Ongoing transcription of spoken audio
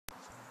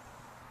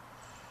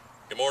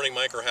Good morning,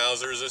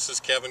 Microhousers. This is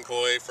Kevin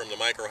Coy from the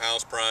Micro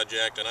House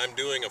Project, and I'm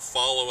doing a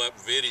follow-up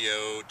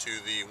video to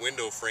the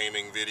window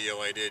framing video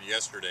I did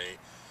yesterday.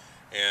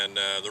 And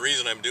the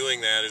reason I'm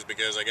doing that is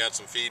because I got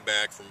some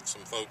feedback from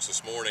some folks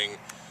this morning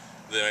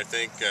that I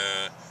think,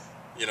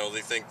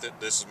 they think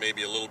that this is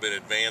maybe a little bit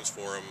advanced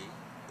for them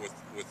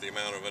with the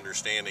amount of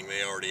understanding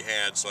they already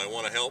had. So I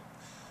want to help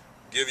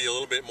give you a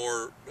little bit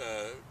more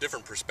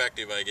different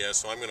perspective, I guess.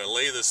 So I'm going to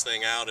lay this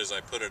thing out as I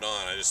put it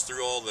on. I just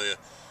threw all the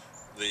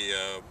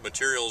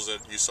materials that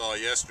you saw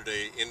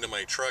yesterday into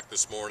my truck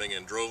this morning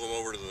and drove them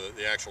over to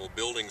the actual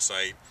building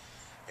site.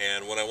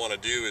 And what I want to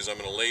do is I'm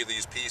going to lay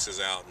these pieces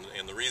out.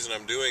 And the reason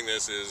I'm doing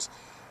this is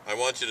I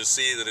want you to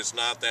see that it's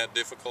not that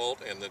difficult,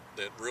 and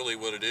that really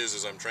what it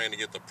is I'm trying to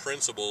get the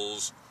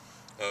principles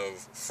of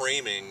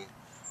framing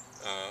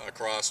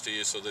across to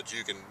you so that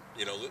you can,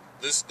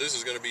 this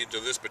is going to be to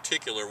this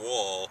particular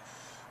wall,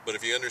 but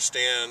if you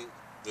understand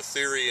the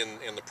theory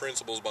and the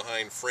principles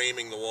behind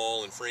framing the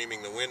wall and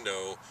framing the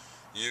window,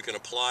 you can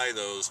apply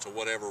those to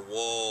whatever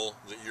wall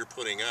that you're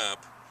putting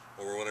up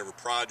or whatever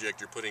project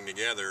you're putting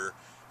together,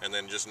 and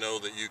then just know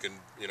that you can,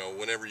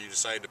 whenever you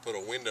decide to put a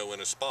window in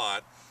a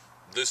spot,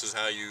 this is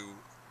how you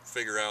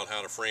figure out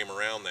how to frame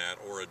around that,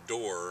 or a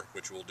door,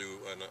 which we'll do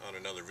on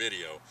another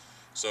video.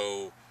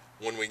 So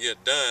when we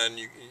get done,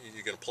 you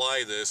can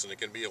apply this, and it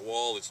can be a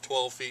wall that's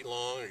 12 feet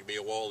long, or it can be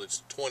a wall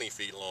that's 20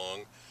 feet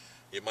long.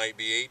 It might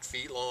be 8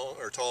 feet long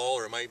or tall,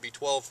 or it might be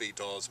 12 feet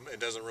tall. It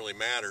doesn't really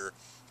matter.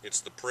 It's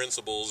the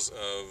principles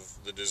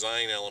of the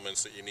design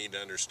elements that you need to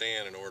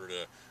understand in order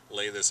to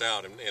lay this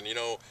out. And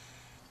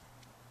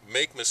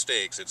make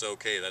mistakes. It's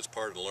okay. That's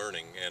part of the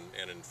learning.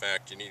 And in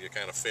fact, you need to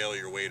kind of fail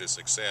your way to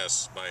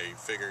success by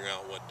figuring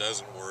out what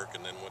doesn't work,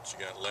 and then what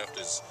you got left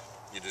is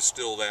you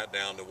distill that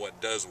down to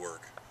what does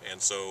work. And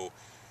so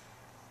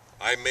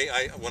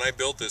when I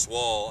built this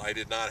wall, I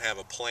did not have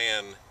a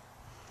plan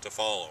to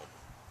follow.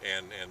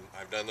 And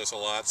I've done this a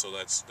lot, so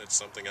that's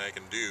something I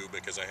can do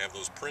because I have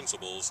those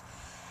principles.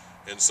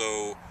 And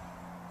so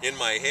in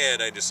my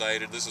head I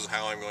decided this is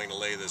how I'm going to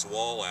lay this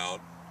wall out,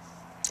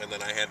 and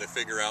then I had to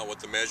figure out what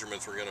the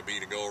measurements were going to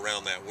be to go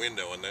around that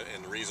window. And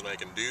the reason I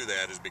can do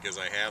that is because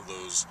I have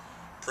those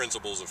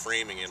principles of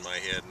framing in my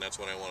head, and that's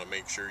what I want to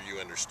make sure you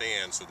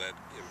understand, so that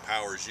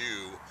empowers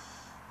you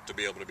to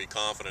be able to be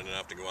confident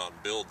enough to go out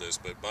and build this.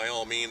 But by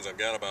all means, I've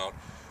got about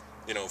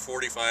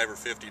 $45 or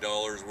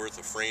 $50 worth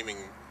of framing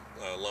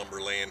lumber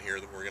laying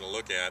here that we're going to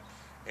look at.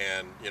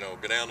 And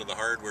go down to the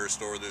hardware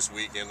store this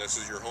weekend. This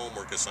is your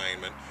homework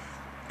assignment.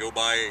 Go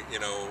buy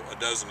a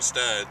dozen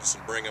studs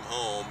and bring them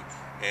home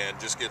and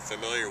just get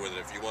familiar with it.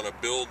 If you want to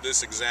build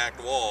this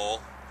exact wall,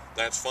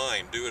 that's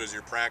fine. Do it as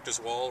your practice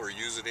wall, or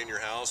use it in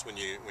your house when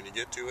you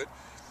get to it.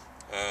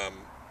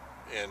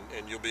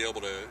 And you'll be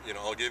able to,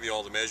 I'll give you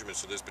all the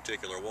measurements for this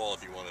particular wall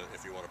if you want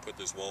to put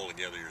this wall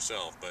together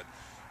yourself. But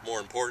more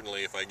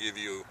importantly, if I give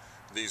you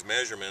these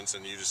measurements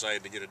and you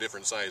decide to get a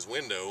different size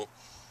window,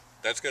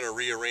 that's going to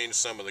rearrange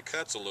some of the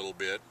cuts a little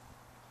bit,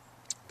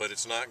 but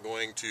it's not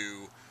going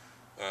to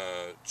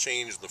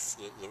change the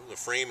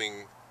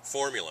framing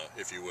formula,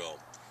 if you will.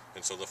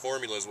 And so the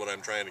formula is what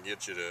I'm trying to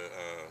get you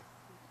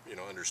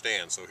to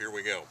understand. So here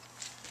we go.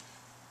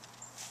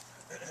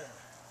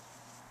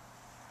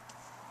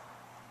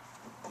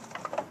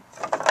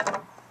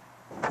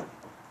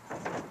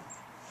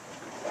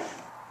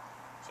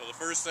 So the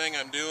first thing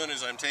I'm doing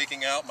is I'm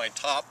taking out my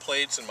top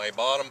plates and my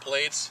bottom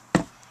plates.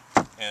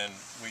 And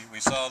we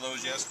saw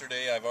those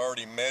yesterday. I've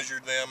already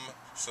measured them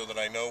so that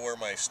I know where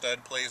my stud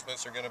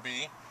placements are going to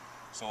be.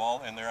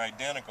 And they're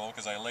identical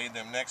because I laid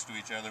them next to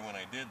each other when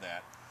I did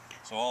that.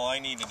 So all I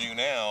need to do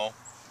now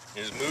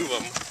is move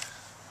them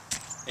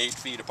 8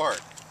 feet apart,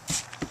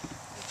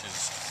 which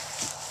is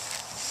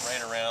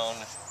right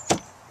around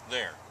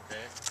there.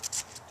 Okay,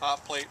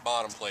 top plate,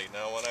 bottom plate.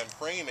 Now when I'm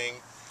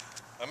framing,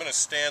 I'm going to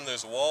stand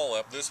this wall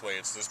up this way.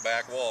 It's this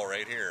back wall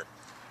right here.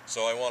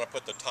 So I want to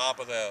put the top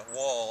of the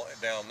wall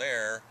down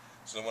there,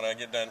 so that when I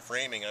get done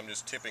framing, I'm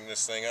just tipping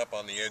this thing up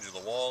on the edge of the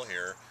wall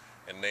here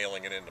and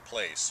nailing it into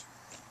place.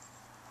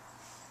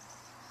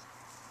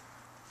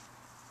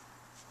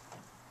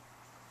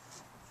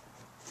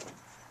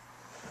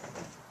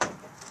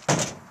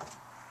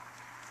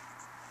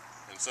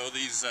 And so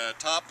these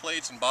top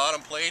plates and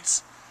bottom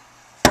plates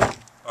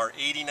are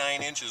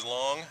 89 inches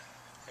long,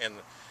 and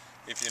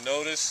if you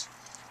notice,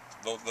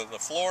 the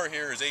floor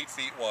here is 8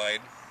 feet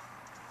wide.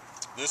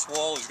 This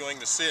wall is going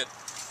to sit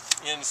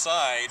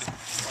inside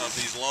of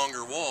these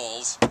longer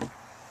walls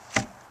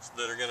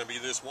that are going to be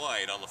this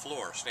wide on the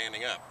floor,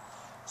 standing up.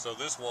 So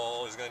this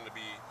wall is going to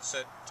be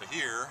set to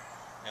here,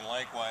 and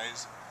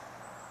likewise,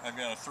 I've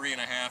got a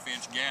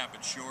 3.5-inch gap.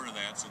 It's short of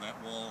that, so that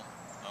wall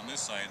on this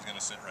side is going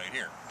to sit right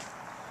here.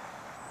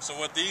 So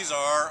what these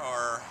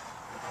are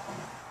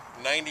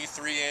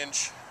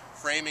 93-inch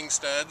framing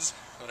studs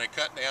that I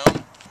cut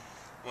down.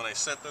 When I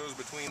set those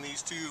between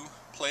these two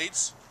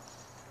plates,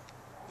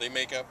 they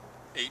make up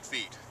 8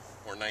 feet,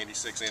 or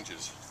 96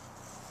 inches.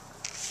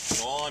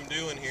 So all I'm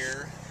doing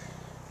here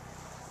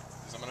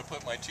is I'm going to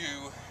put my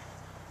two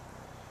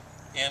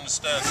end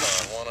studs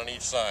on, one on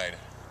each side.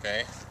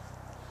 Okay,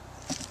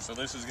 so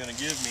this is going to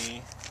give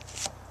me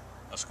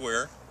a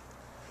square,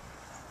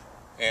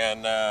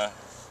 and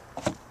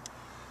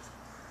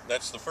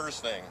that's the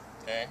first thing.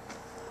 Okay,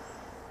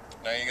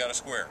 now you got a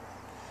square.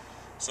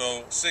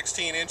 So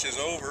 16 inches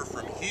over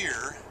from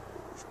here,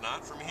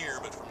 not from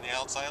here, but from the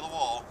outside of the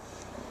wall,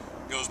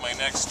 goes my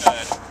next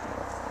stud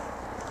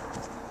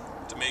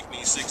to make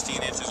me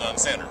 16 inches on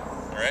center.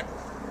 All right.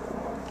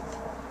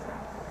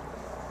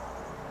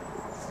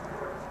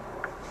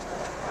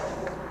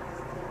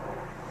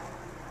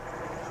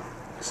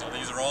 So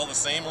these are all the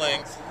same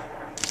length,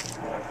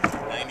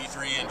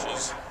 93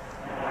 inches.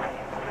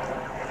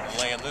 I'm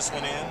laying this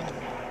one in.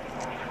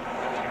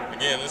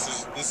 Again, this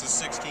is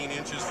 16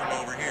 inches from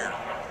over here.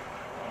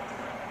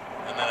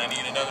 And then I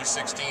need another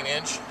 16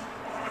 inch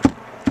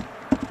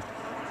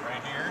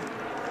right here.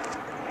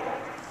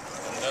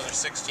 And another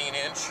 16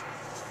 inch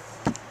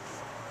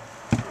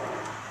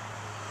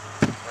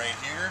right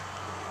here.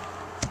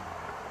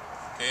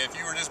 Okay, if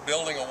you were just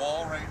building a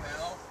wall right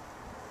now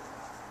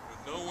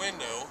with no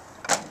window,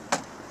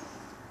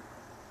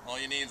 all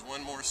you need is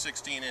one more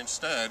 16 inch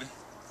stud,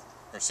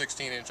 or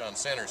 16 inch on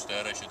center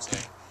stud, I should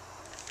say.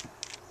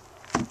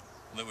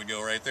 That would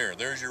go right there.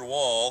 There's your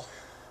wall,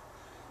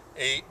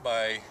 8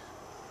 by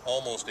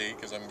almost 8,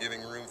 because I'm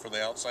giving room for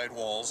the outside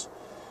walls,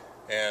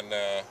 and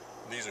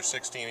these are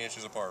 16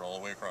 inches apart all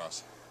the way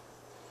across.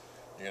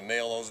 You can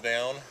nail those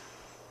down,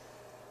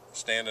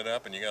 stand it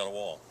up, and you got a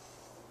wall.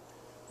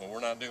 Well,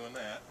 we're not doing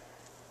that.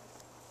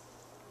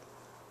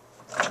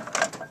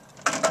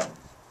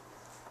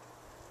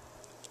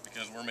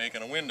 Because we're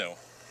making a window.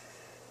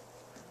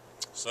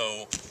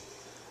 So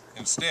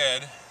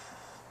instead,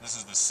 this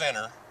is the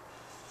center.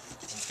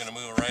 I'm just going to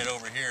move it right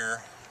over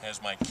here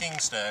as my king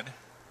stud,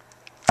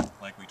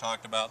 like we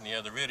talked about in the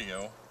other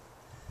video,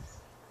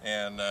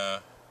 and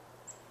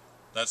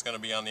that's going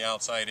to be on the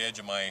outside edge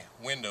of my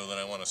window that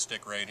I want to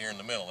stick right here in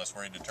the middle. That's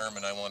where I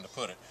determined I wanted to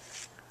put it.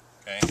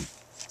 Okay,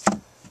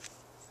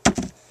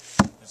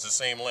 it's the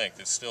same length.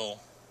 It's still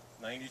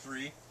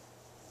 93,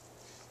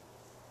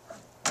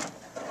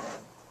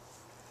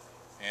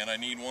 and I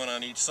need one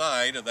on each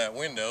side of that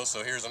window,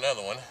 so here's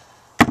another one.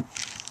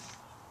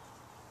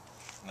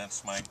 And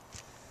that's my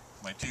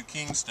two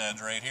king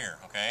studs right here,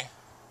 okay?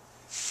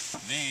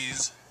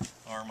 These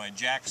are my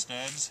jack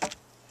studs,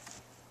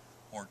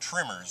 or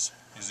trimmers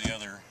is the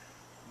other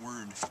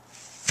word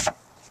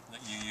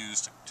that you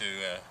use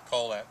to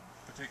call that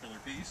particular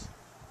piece.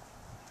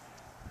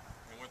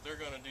 And what they're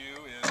going to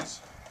do is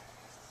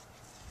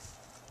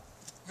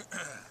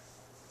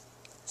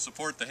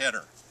support the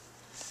header.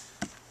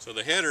 So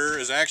the header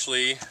is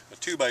actually a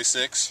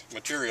 2x6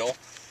 material,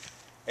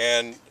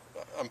 and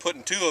I'm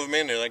putting 2 of them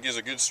in there. That gives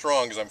a good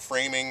strong, because I'm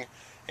framing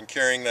and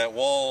carrying that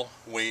wall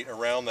weight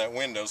around that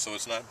window so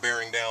it's not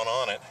bearing down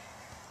on it.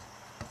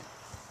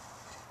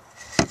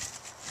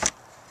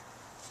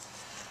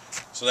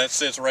 So that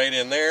sits right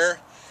in there,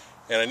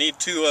 and I need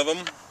 2 of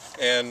them,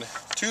 and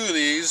 2 of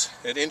these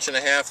at 1.5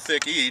 inches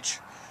thick each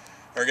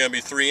are going to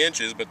be 3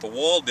 inches, but the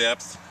wall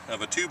depth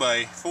of a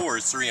 2x4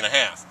 is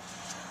 3.5.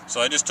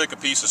 So I just took a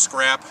piece of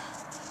scrap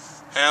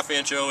 1/2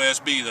 inch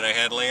OSB that I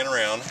had laying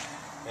around,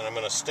 and I'm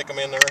going to stick them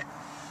in there,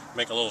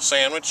 make a little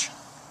sandwich,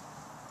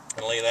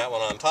 and lay that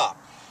one on top.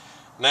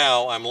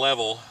 Now I'm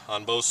level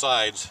on both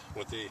sides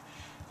with the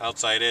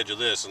outside edge of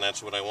this, and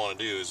that's what I want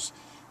to do is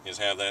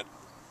have that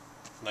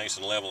nice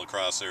and level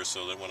across there,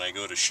 so that when I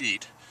go to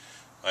sheet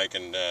I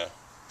can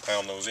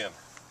pound those in.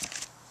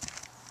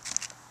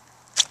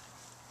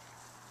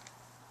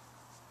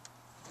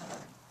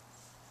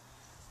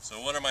 So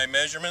what are my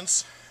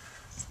measurements?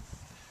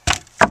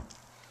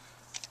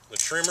 The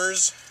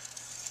trimmers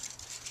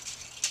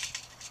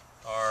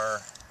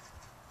are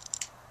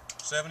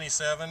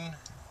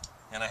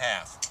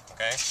 77.5,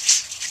 okay?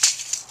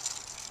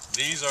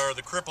 These are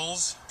the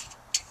cripples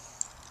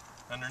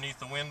underneath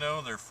the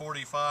window. They're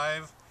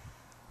 45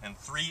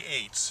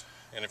 3/8.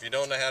 And if you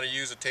don't know how to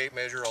use a tape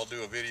measure, I'll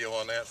do a video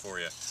on that for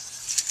you.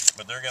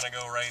 But they're going to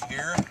go right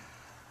here,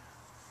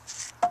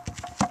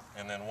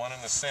 and then one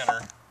in the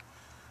center,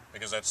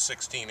 because that's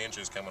 16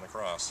 inches coming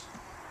across.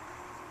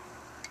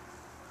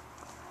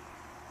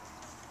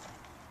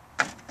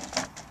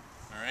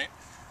 Alright,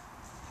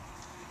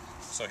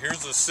 so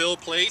here's the sill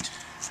plate,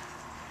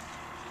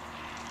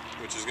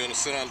 which is going to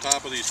sit on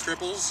top of these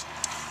cripples,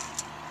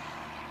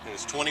 and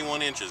it's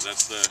 21 inches.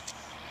 That's the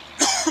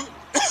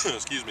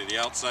excuse me, the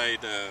outside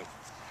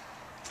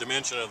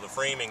dimension of the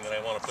framing that I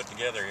want to put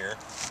together here.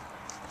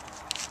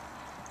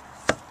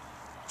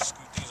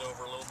 Scoot these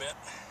over a little bit.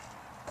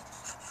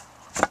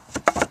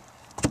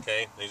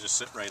 Okay, they just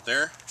sit right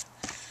there.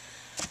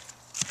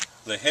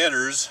 The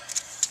headers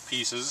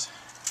pieces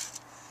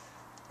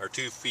are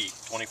 2 feet,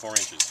 24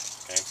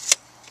 inches, okay?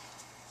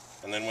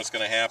 And then what's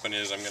going to happen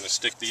is I'm going to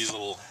stick these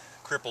little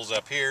cripples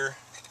up here,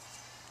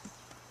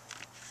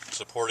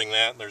 supporting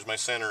that. There's my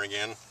center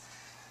again,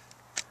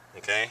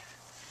 okay?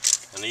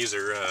 And these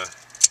are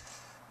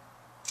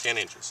 10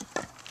 inches.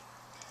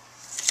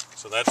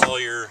 So that's all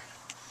your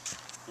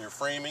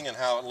framing and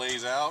how it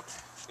lays out.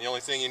 The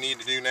only thing you need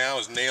to do now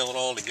is nail it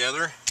all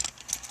together.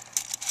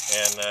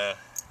 And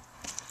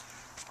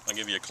I'll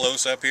give you a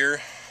close-up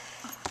here.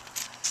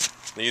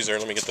 These are,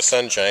 let me get the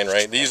sunshine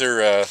right, these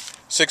are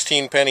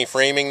 16 penny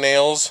framing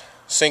nails,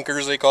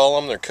 sinkers they call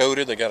them. They're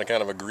coated, they got a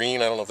kind of a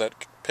green, I don't know if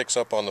that picks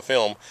up on the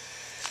film.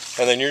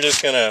 And then you're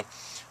just going to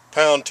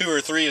pound 2 or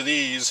 3 of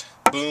these,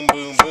 boom,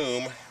 boom,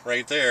 boom,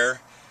 right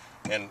there,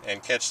 and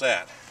catch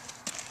that.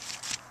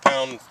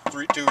 Pound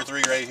 2 or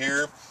 3 right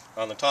here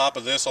on the top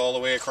of this all the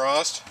way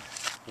across.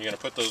 You're going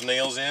to put those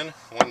nails in,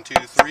 1, 2,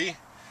 3.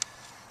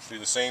 Do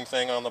the same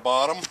thing on the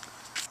bottom.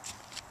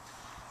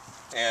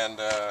 And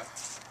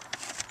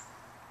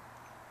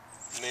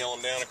nail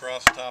them down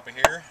across the top of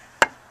here.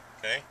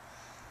 Okay,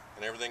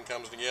 and everything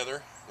comes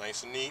together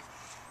nice and neat.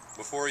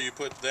 Before you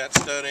put that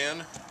stud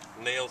in,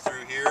 nail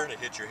through here to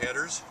hit your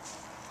headers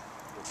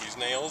with these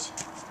nails,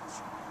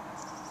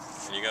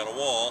 and you got a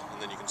wall,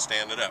 and then you can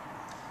stand it up.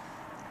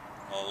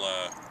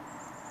 I'll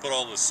put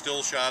all the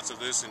still shots of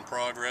this in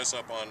progress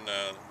up on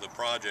the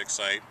project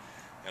site,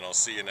 and I'll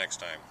see you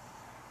next time.